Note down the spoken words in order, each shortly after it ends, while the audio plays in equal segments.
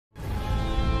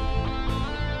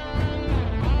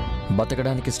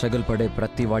బతకడానికి స్ట్రగుల్ పడే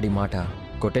ప్రతి వాడి మాట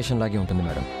కొటేషన్ లాగే ఉంటుంది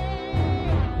మేడం.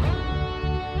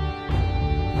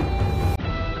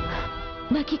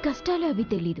 నాకు ఈ కష్టాలు అవి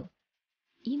తెలీదు.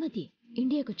 ఈ మధ్య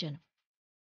ఇండియాకు వచ్చాను.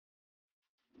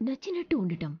 నచ్చినట్టు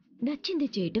ఉండటం, నచ్చింది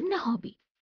చేయటం నా హాబీ.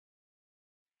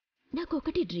 నాకు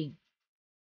ఒకటి డ్రీమ్.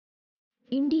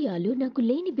 ఇండియాలో నాకు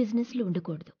లేని బిజినెస్లు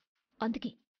ఉండకూడదు.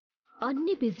 అందుకే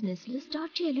అన్ని బిజినెస్లు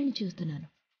స్టార్ట్ చేయాలని చూస్తున్నాను.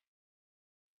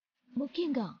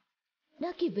 ముఖ్యంగా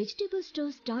నాకు ఈ వెజిటేబుల్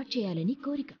స్టోర్ స్టార్ట్ చేయాలని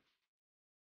కోరిక.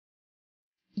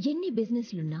 ఎన్ని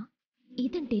బిజినెస్లున్నా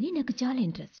ఇదంటేనే నాకు చాలా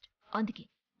ఇంట్రెస్ట్. అందుకే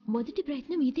మొదటి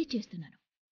ప్రయత్నం ఇదే చేస్తున్నాను.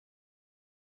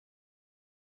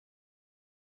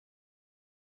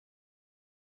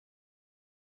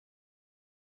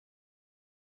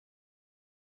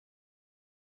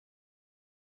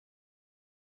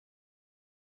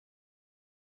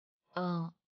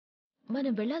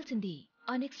 మనం వెళ్లాల్సింది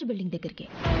ఆ నెక్స్ట్ బిల్డింగ్ దగ్గరికి.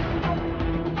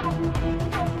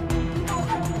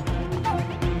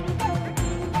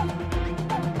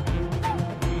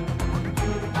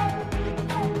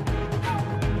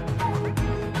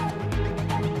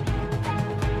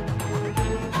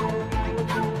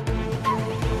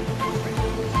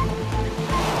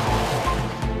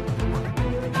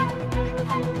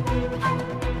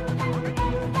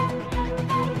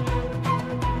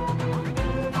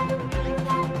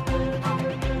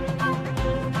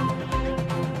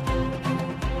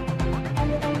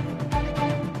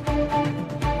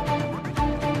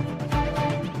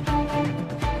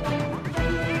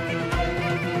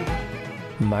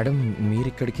 మేడం,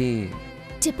 మీరిక్కడికి?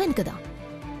 చెప్పాను కదా,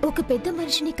 ఒక పెద్ద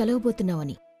మనిషిని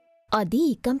కలవబోతున్నావని. అది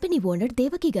ఈ కంపెనీ ఓనర్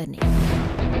దేవకి గారిని.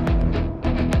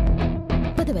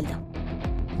 పద వెళ్దాం.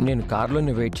 నేను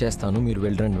కార్లోనే వెయిట్ చేస్తాను, మీరు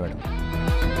వెళ్ళరండి మేడం.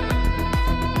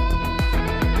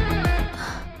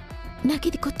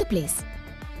 నాకిది కొత్త ప్లేస్.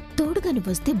 తోడుగా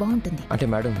నువ్వు వస్తే బాగుంటుంది. అంటే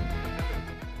మేడం,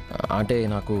 అంటే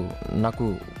నాకు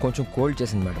కొంచెం కోల్డ్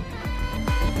చేసింది మేడం.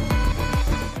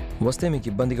 వస్తే మీకు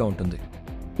ఇబ్బందిగా ఉంటుంది.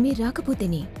 మీరు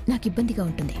రాకపోతేనే నాకు ఇబ్బందిగా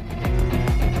ఉంటుంది.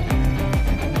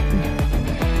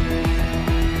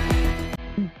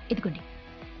 ఇదిగోండి,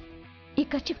 ఈ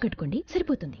కర్చీఫ్ కట్టుకోండి,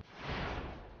 సరిపోతుంది.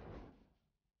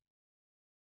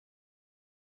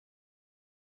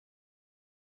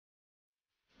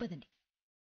 పదండి.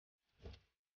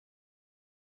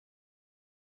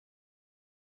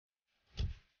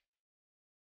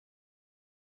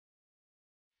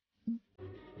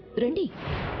 రండి.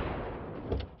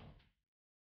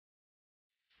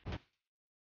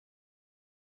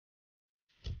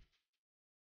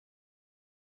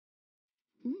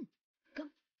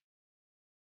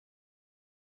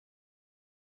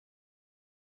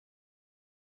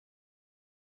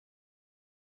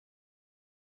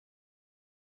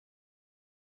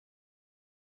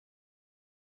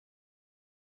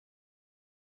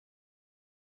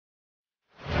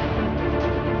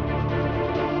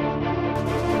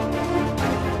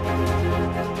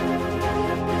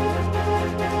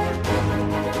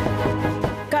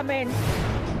 Come in.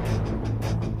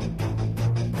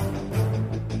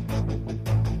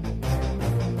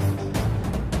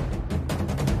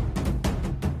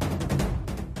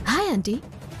 Hi, Auntie.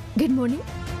 Good morning.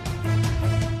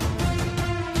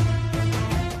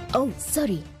 Oh,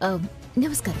 sorry.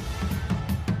 Namaskaram.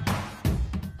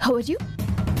 How are you?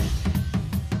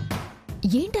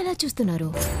 ఏంటలా చూస్తున్నారు?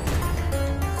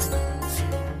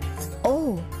 ఓ,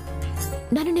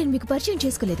 నన్ను నేను మీకు పరిచయం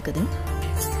చేసుకోలేదు కదా.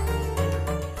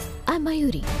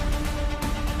 మయూరి.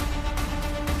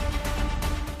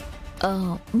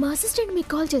 మా అసిస్టెంట్ మీకు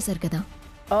కాల్ చేశారు కదా.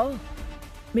 ఓ,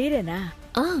 మీరేనా?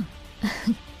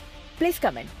 Please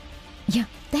come in. Yeah,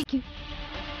 thank you.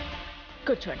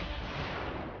 కూర్చోండి.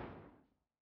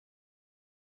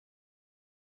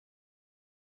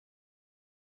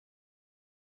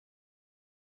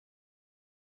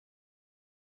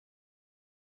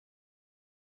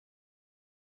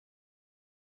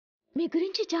 మీ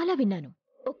గురించి చాలా విన్నాను.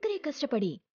 ఒక్కరే కష్టపడి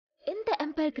ఎంత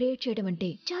ఎంపైర్ క్రియేట్ చేయడం అంటే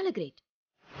చాలా గ్రేట్.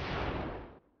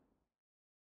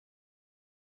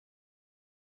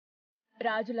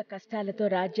 రాజుల కష్టాలతో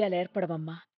రాజ్యాలు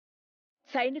ఏర్పడవమ్మా.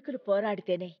 సైనికులు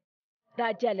పోరాడితేనే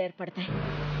రాజ్యాలు ఏర్పడతాయి.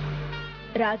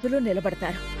 రాజులు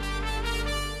నిలబడతారు.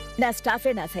 నా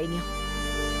స్టాఫే నా సైన్యం.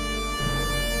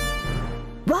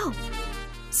 వావ్,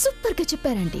 సూపర్ గా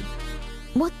చెప్పారండి.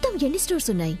 మొత్తం ఎన్ని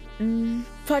స్టోర్స్ ఉన్నాయి?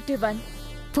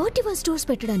 41 స్టోర్స్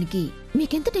పెట్టడానికి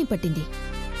మీకెంత టైం పట్టింది?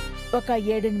 ఒక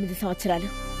 7-8 సంవత్సరాలు.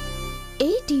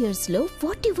 8 years లో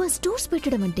 41 స్టోర్స్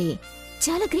పెట్టడం అంటే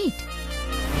చాలా గ్రేట్.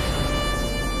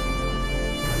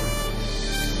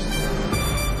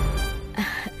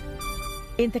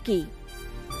 ఇంతకీ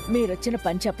మీరొచ్చిన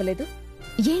పని చెప్పలేదు?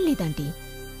 ఏం లేదంటీ,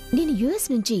 నేను యుఎస్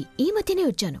నుంచి ఈ మధ్యనే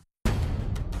వచ్చాను.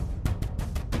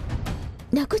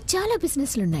 నాకు చాలా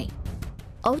బిజినెస్లున్నాయి.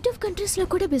 అవుట్ ఆఫ్ కంట్రీస్లో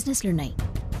కూడా బిజినెస్లున్నాయి.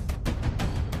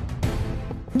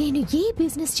 నేను ఏ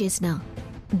బిజినెస్ చేసినా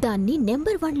దాన్ని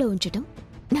నెంబర్ 1లో ఉంచటం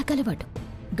నాకు అలవాటు.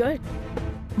 గుడ్,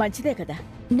 మంచిదే కదా.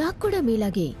 నాకు కూడా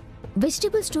మీలాగే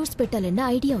వెజిటబుల్ స్టోర్స్ పెట్టాలన్న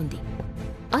ఐడియా ఉంది.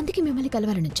 అందుకే మిమ్మల్ని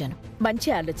కలవాలని వచ్చాను. మంచి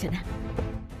ఆలోచన.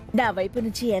 నా వైపు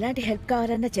నుంచి ఎలాంటి హెల్ప్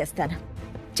కావాలన్నా చేస్తాను.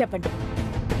 చెప్పండి.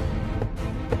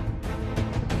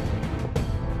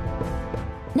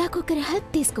 నాకు ఒకరి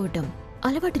హెల్ప్ తీసుకోవటం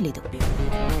అలవాటు లేదు.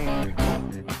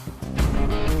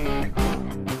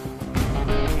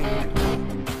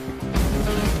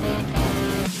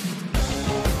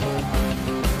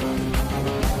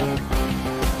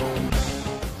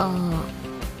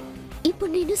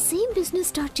 ఇప్పుడు నేను సేమ్ బిజినెస్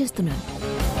స్టార్ట్ చేస్తున్నాను.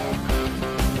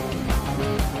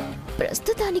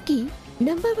 ప్రస్తుతానికి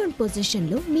నెంబర్ 1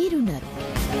 పొజిషన్లో మీరున్నారు.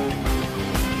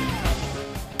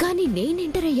 కానీ నేను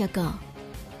ఎంటర్ అయ్యాక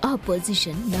ఆ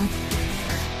పొజిషన్ నా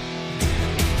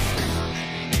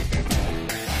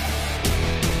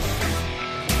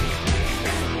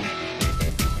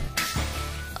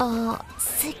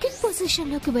సెకండ్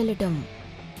పొజిషన్లోకి వెళ్ళటం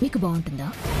మీకు బాగుంటుందా?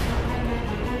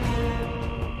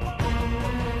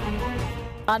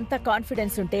 అంత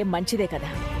కాన్ఫిడెన్స్ ఉంటే మంచిదే కదా.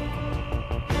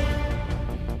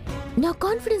 నా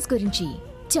కాన్ఫిడెన్స్ గురించి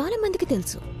చాలా మందికి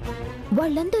తెలుసు.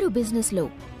 వాళ్ళందరూ బిజినెస్ లో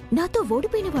నాతో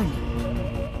ఓడిపోయిన వాళ్ళు.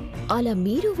 అలా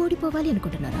మీరు ఓడిపోవాలి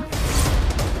అనుకుంటున్నారా?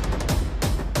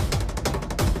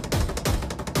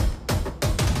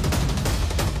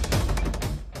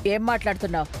 ఏం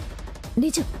మాట్లాడుతున్నావు?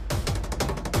 నిజం.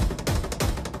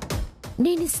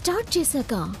 నేను స్టార్ట్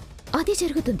చేశాక అది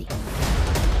జరుగుతుంది.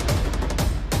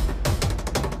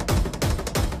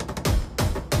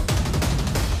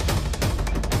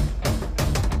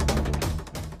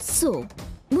 సో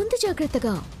ముందు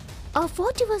జాగ్రత్తగా ఆ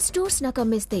 41 స్టోర్స్ నాకు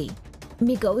అమ్మేస్తే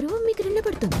మీ గౌరవం మీకు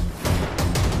నిలబడుతుంది.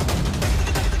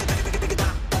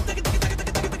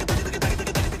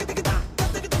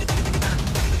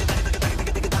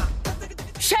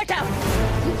 Shut up!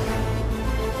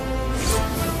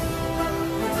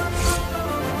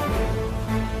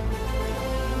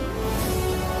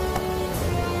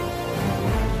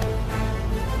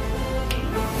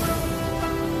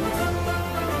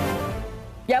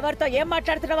 ఎవరితో ఏం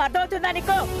మాట్లాడుతున్నావు అర్థమవుతుందా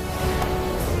నీకు?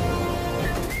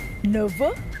 నువ్వు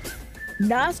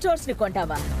నా స్టోర్స్ ని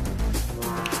కొంటావా?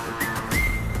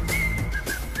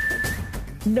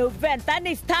 నువ్వెంత,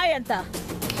 నీ స్థాయి ఎంత?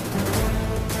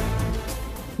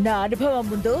 నా అనుభవం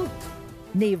ముందు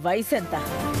నీ వయసు ఎంత?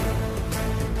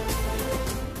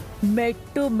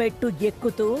 మెట్టు మెట్టు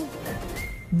ఎక్కుతూ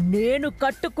నేను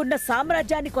కట్టుకున్న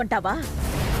సామ్రాజ్యాన్ని కొంటావా?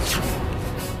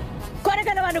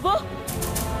 కొనగలవా నువ్వు?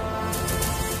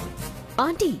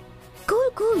 Aunty, cool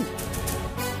cool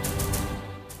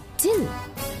chill.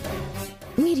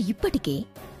 మీరు ఇప్పటికే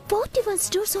 41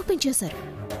 స్టోర్స్ ఓపెన్ చేశారు.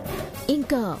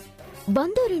 ఇంకా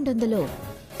 100-200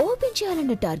 ఓపెన్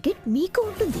చేయాలన్న టార్గెట్ మీకు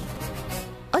ఉంటుంది.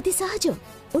 అది సహజం,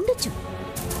 ఉండొచ్చు.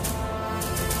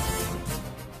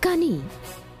 కానీ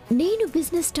నేను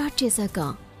బిజినెస్ స్టార్ట్ చేశాక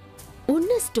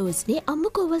ఉన్న స్టోర్స్ ని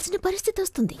అమ్ముకోవాల్సిన పరిస్థితి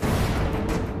వస్తుంది.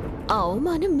 ఆ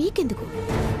అవమానం మీకెందుకు?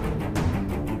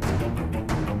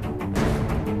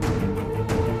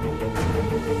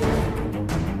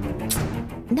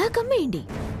 నాకమ్మేయండి.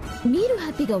 మీరు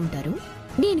హ్యాపీగా ఉంటారు,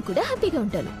 నేను కూడా హ్యాపీగా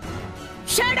ఉంటాను.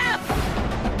 Shut up!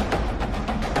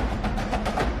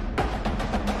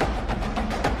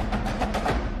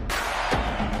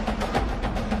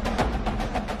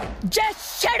 Just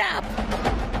shut up!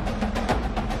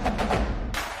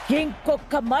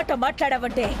 ఇంకొక్క మాట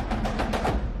మాట్లాడావంటే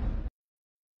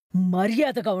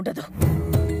మర్యాదగా ఉండదు.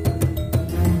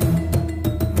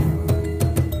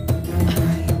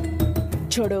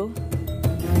 చూడు,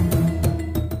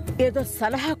 ఏదో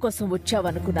సలహా కోసం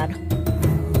వచ్చావనుకున్నాను.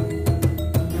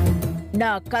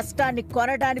 నా కష్టాన్ని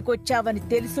కొనడానికి వచ్చావని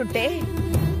తెలుసుంటే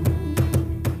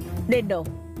నిన్ను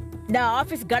నా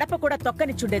ఆఫీస్ గడప కూడా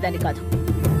తొక్కని చుండేదాన్ని కాదు.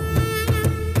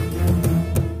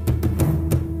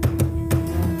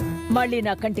 మళ్ళీ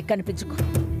నా కంటికి కనిపించుకో.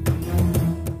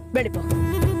 వెళ్ళిపో.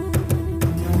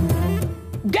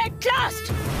 Get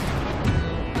lost!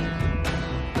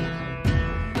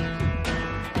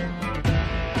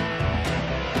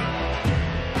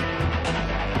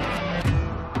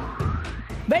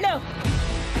 వెళ్ళు.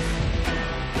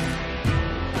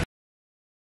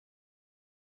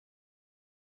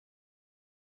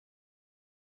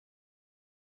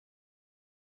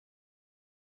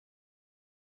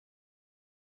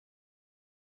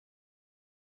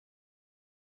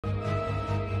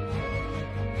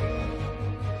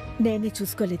 నేనే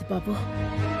చూసుకోలేదు బాబు,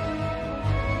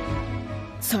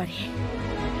 సారీ.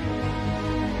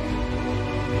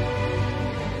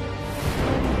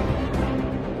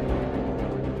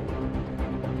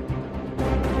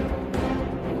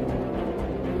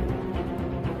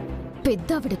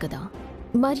 పెద్దావిడ కదా,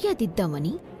 మర్యాద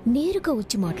ఇద్దామని నేరుగా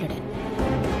వచ్చి మాట్లాడాను.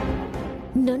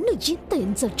 నన్ను ఇంత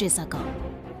ఇన్సల్ట్ చేశాక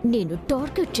నేను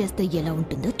టార్గెట్ చేస్తే ఎలా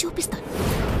ఉంటుందో చూపిస్తాను.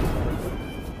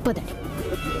 పదండి.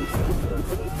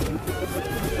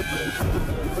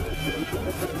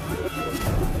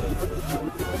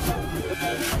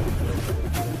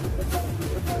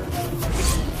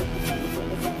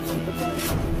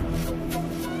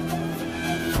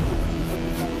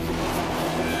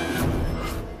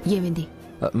 ఏమైంది?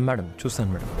 మేడం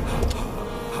చూస్తాను మేడం.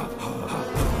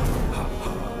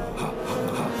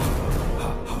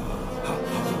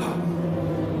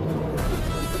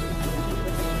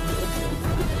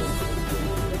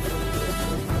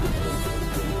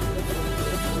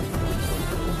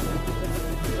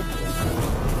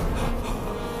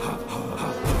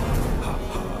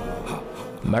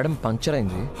 మేడం పంక్చర్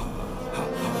అయింది.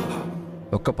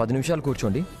 ఒక్క 10 నిమిషాలు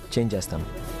కూర్చోండి, చేంజ్ చేస్తాను.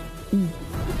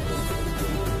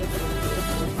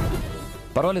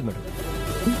 పర్వాలేదు మేడం,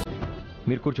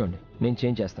 మీరు కూర్చోండి, నేను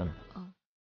చేంజ్ చేస్తాను.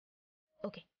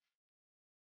 ఓకే.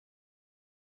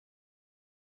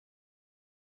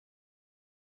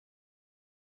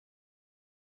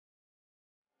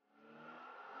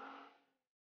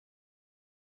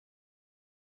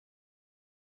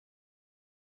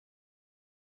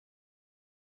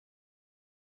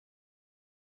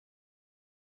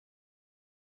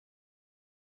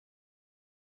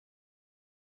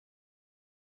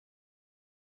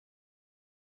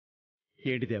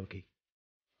 ఏంటి దేవకి,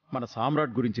 మన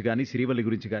సామ్రాట్ గురించి కానీ శ్రీవల్లి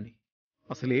గురించి కానీ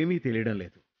అసలేమీ తెలియడం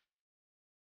లేదు.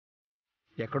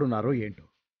 ఎక్కడున్నారో ఏంటో.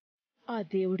 ఆ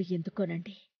దేవుడు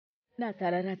ఎందుకోనండి నా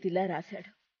తలరాతిలా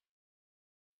రాశాడు.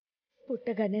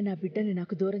 పుట్టగానే నా బిడ్డని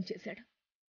నాకు దూరం చేశాడు.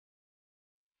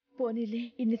 పోనీలే,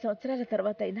 ఇన్ని సంవత్సరాల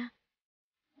తర్వాత అయినా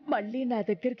మళ్ళీ నా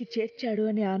దగ్గరికి చేర్చాడు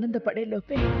అని ఆనందపడే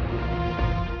లోపే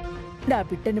నా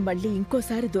బిడ్డని మళ్ళీ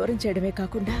ఇంకోసారి దూరం చేయడమే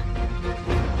కాకుండా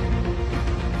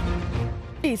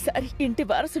ఈసారి ఇంటి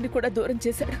వారసుని కూడా దూరం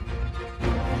చేశాడు.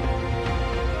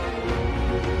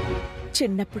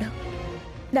 చిన్నప్పుడు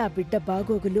నా బిడ్డ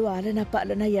బాగోగులు ఆలనా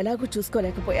పాలన ఎలాగూ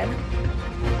చూసుకోలేకపోయాను.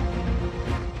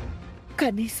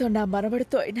 కనీసం నా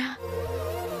మనవడితో అయినా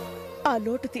ఆ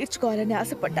లోటు తీర్చుకోవాలని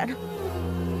ఆశపడ్డాను.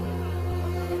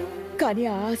 కానీ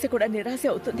ఆ ఆశ కూడా నిరాశ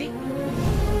అవుతుంది.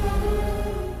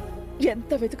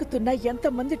 ఎంత వెతుకుతున్నా,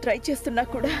 ఎంతమంది ట్రై చేస్తున్నా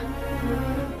కూడా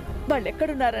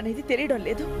వాళ్ళెక్కడున్నారనేది తెలియడం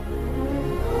లేదు.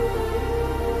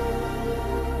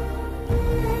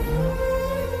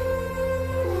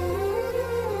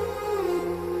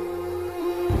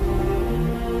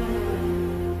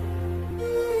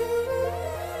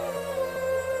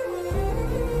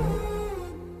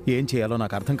 ఏం చేయాలో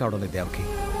నాకు అర్థం కావడం లేదు దేవకి.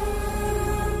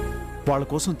 వాళ్ళ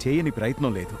కోసం చేయని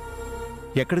ప్రయత్నం లేదు,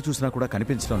 ఎక్కడ చూసినా కూడా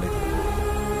కనిపించడం లేదు.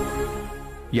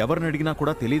 ఎవరిని అడిగినా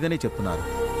కూడా తెలియదనే చెప్తున్నారు.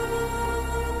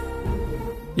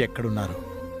 ఎక్కడున్నారు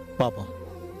పాపం,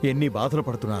 ఎన్ని బాధలు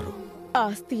పడుతున్నారు.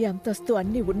 ఆస్తి అంతస్తు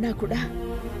అన్నీ ఉన్నా కూడా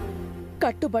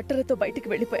కట్టుబట్టలతో బయటికి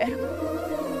వెళ్ళిపోయారు.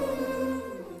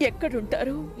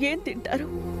 ఎక్కడుంటారు, ఏం తింటారు?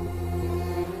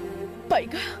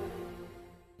 పైగా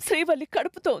శ్రీవల్లి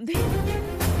కడుపుతో ఉంది.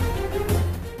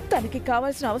 తనకి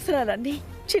కావాల్సిన అవసరాలన్నీ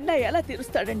చిన్న ఎలా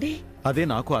తీరుస్తాడండి? అదే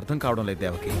నాకు అర్థం కావడం లేదు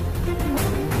దేవకి.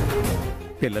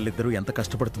 పిల్లలిద్దరూ ఎంత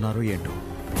కష్టపడుతున్నారో ఏంటో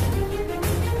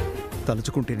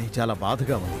తలుచుకుంటేనే చాలా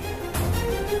బాధగా ఉంది.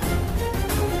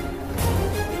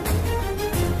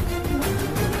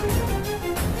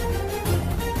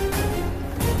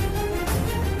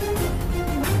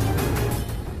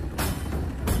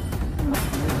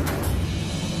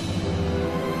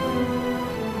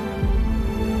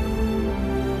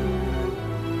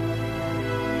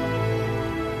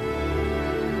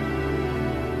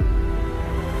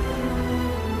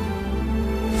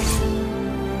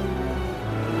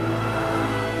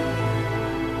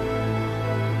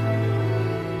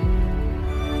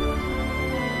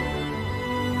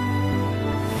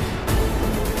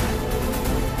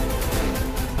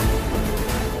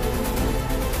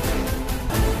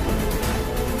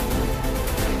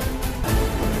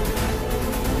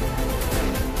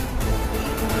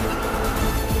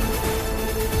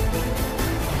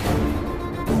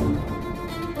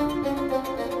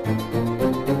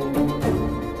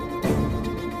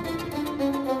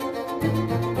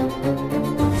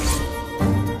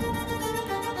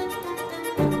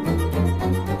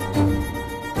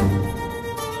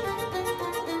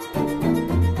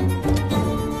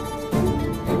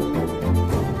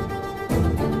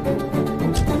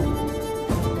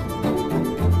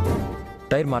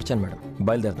 టైర్ మార్చాను మేడం,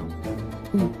 బయలుదేరదాం.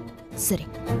 సరే.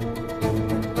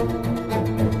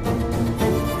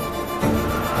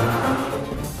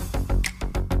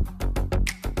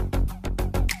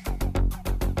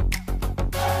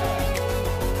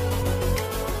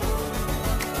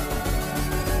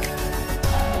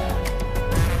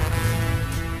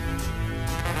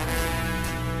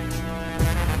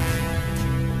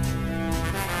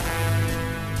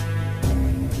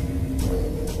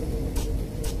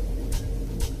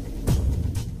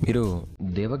 మీరు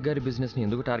దేవక్ గారి బిజినెస్ని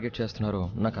ఎందుకు టార్గెట్ చేస్తున్నారో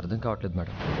నాకు అర్థం కావట్లేదు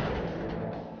మేడం.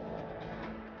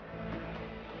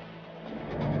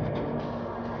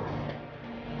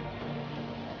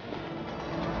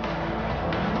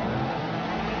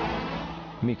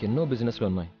 మీకెన్నో బిజినెస్లు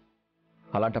ఉన్నాయి,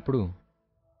 అలాంటప్పుడు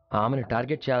ఆమెను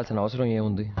టార్గెట్ చేయాల్సిన అవసరం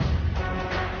ఏముంది?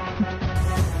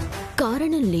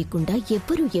 కారణం లేకుండా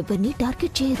ఎవ్వరూ ఎవరిని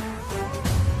టార్గెట్ చేయరు.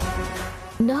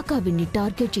 నాకు ఆవిడ్ని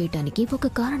టార్గెట్ చేయడానికి ఒక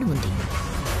కారణం ఉంది.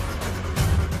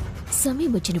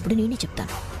 సమయం వచ్చినప్పుడు నేనే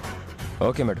చెప్తాను.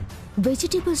 Okay madam.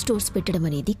 వెజిటేబుల్ స్టోర్స్ పెట్టడం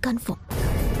అనేది కన్ఫర్మ్.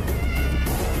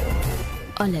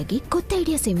 అలాగే కొత్త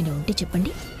ఐడియాస్ ఏమైనా ఉంటే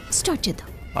చెప్పండి, స్టార్ట్ చేద్దాం.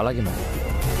 అలాగే మేడం.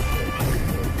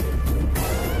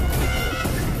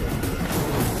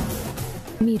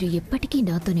 మీరు ఎప్పటికీ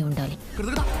నాతోనే ఉండాలి.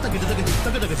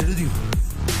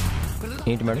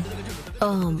 ఏంటి మేడం?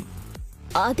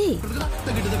 అదే,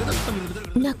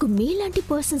 నాకు మీలాంటి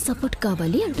పర్సన్ సపోర్ట్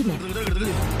కావాలి అంటున్నాను.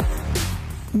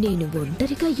 నేను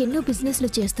ఒంటరిగా ఎన్నో బిజినెస్లు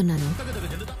చేస్తున్నాను,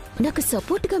 నాకు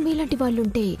సపోర్ట్గా మీలాంటి వాళ్ళు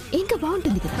ఉంటే ఇంకా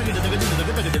బాగుంటుంది కదా.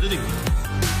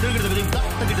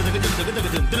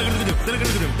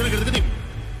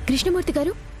 కృష్ణమూర్తి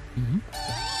గారు,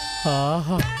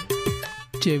 ఆహా,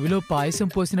 చెవిలో పాయసం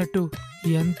పోసినట్టు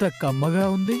ఎంత కమ్మగా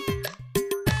ఉంది.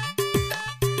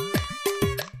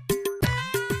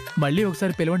 మళ్ళీ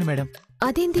ఒకసారి పిలవండి మేడం.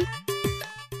 అదేంది,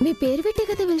 మీ పేరు పెట్టే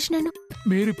కదా పిలిచినాను.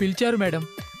 మీరు పిలిచారు మేడం.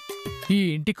 ఈ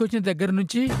ఇంటికొచ్చిన దగ్గర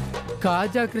నుంచి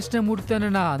కాజా కృష్ణమూర్తి అన్న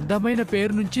నా అందమైన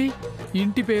పేరు నుంచి,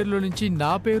 ఇంటి పేరులో నుంచి,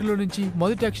 నా పేరులో నుంచి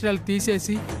మొదటి అక్షరాలు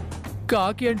తీసేసి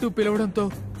కాకి అంటూ పిలవడంతో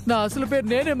నా అసలు పేరు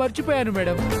నేనే మర్చిపోయాను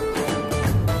మేడం.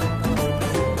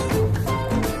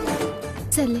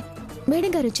 సర్లే,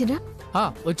 మేడం గారు వచ్చిరా?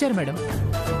 వచ్చారు మేడం.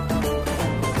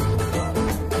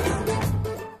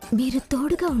 మీరు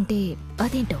తోడుగా ఉంటే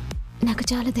అదేంటో నాకు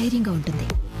చాలా ధైర్యంగా ఉంటుంది.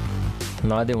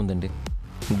 నాదే ఉందండి,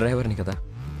 డ్రైవర్ని కదా.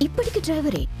 ఇప్పటికి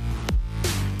డ్రైవరే,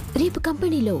 రేపు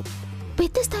కంపెనీలో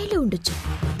పెద్ద స్థాయిలో ఉండొచ్చు.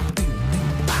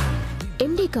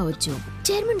 ఎండీ కావచ్చు,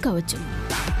 చైర్మన్ కావచ్చు.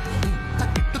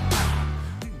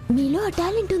 మీలో ఆ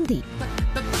టాలెంట్ ఉంది,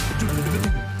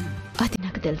 అది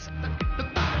నాకు తెలుసు.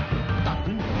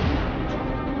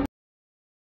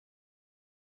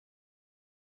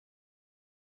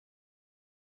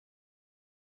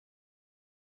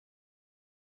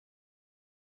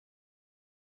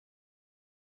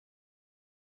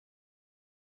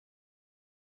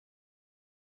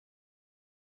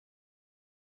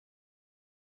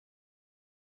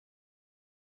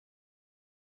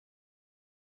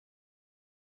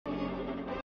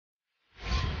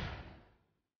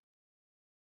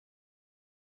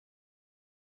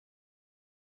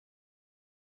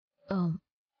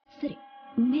 సరే,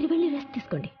 మీరు వెళ్ళి రెస్ట్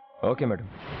తీసుకోండి. Okay madam.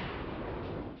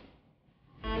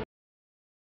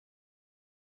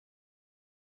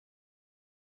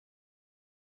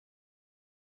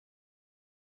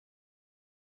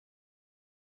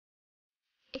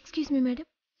 Excuse me madam.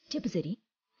 చెప్పు సరి.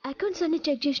 అకౌంట్స్ అన్ని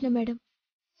చెక్ చేసిన మేడం,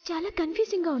 చాలా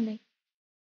కన్ఫ్యూజింగ్గా ఉన్నాయి.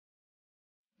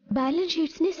 బ్యాలెన్స్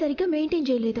షీట్స్ని సరిగ్గా మెయింటైన్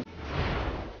చేయలేదు.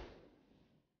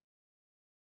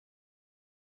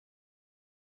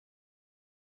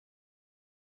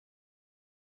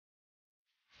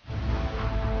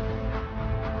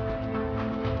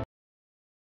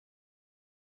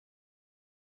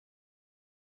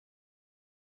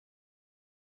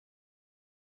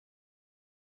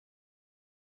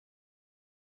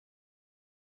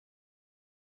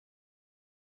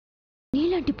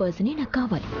 నీలాంటి పర్సనే నాకు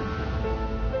కావాలి.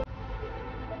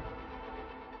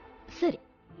 సరే,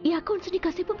 ఈ అకౌంట్స్ని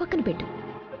కాసేపు పక్కన పెట్టు.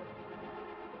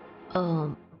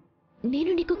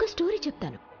 నేను నీకు ఒక స్టోరీ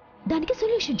చెప్తాను, దానికి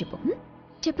సొల్యూషన్ చెప్పు.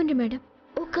 చెప్పండి మేడం.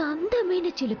 ఒక అందమైన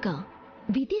చిలుక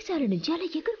విదేశాల నుంచి అలా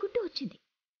ఎగురుకుంటూ వచ్చింది.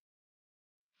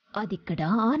 అదిక్కడ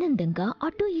ఆనందంగా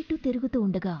అటూ ఇటూ తిరుగుతూ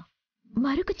ఉండగా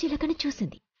మరొక చిలుకని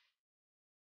చూసింది.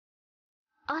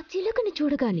 ఆ చిలుకని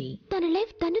చూడగానే తన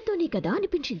లైఫ్ తనతోనే కదా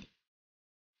అనిపించింది.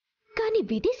 కాని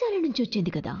విదేశాల నుంచి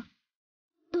వచ్చింది కదా,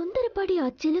 తొందరపడి ఆ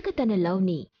చిలుక తన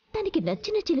లవ్ని తనకి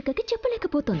నచ్చిన చిలుకకి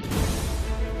చెప్పలేకపోతోంది.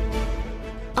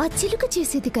 ఆ చిలుక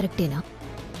చేసేది కరెక్టేనా?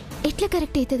 ఎట్లా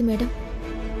కరెక్ట్ అవుతుంది మేడం?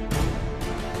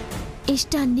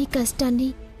 ఇష్టాన్ని కష్టాన్ని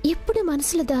ఎప్పుడు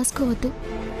మనసులో దాచుకోవద్దు.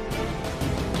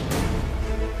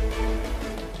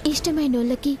 ఇష్టమైన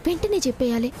వాళ్ళకి వెంటనే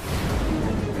చెప్పేయాలి,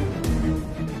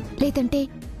 లేదంటే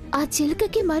ఆ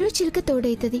చిలుకకి మరో చిలుక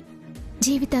తోడైతుంది,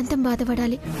 జీవితాంతం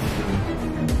బాధపడాలి.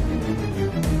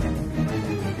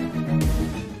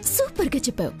 సూపర్గా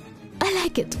చెప్పావు, ఐ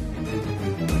లైక్ ఇట్.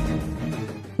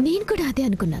 నేను కూడా అదే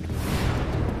అనుకున్నాను.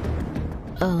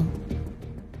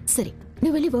 సరే,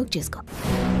 నువ్వు వెళ్ళి వర్క్ చేసుకో.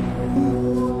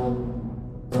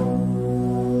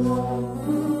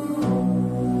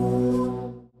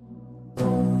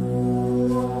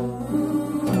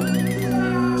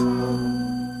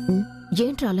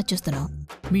 ఏంట్రా ఆలోచిస్తున్నావు?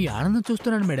 మీ ఆనందం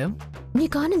చూస్తున్నాను మేడం.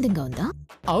 నీకు ఆనందంగా ఉందా?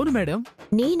 అవును మేడం.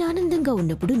 నేను ఆనందంగా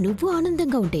ఉన్నప్పుడు నువ్వు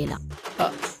ఆనందంగా ఉంటే ఎలా?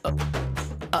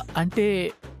 అంటే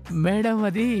మేడం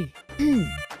అది హ్మ్.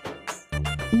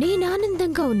 నేను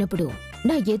ఆనందంగా ఉన్నప్పుడు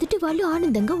నా ఎదుటి వాళ్ళు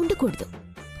ఆనందంగా ఉండకూడదు.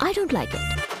 I don't like it.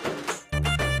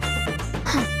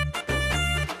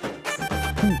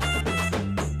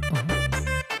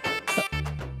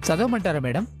 చదవమంటారా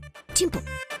madam? చింపు.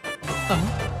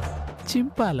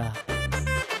 చింపాలా?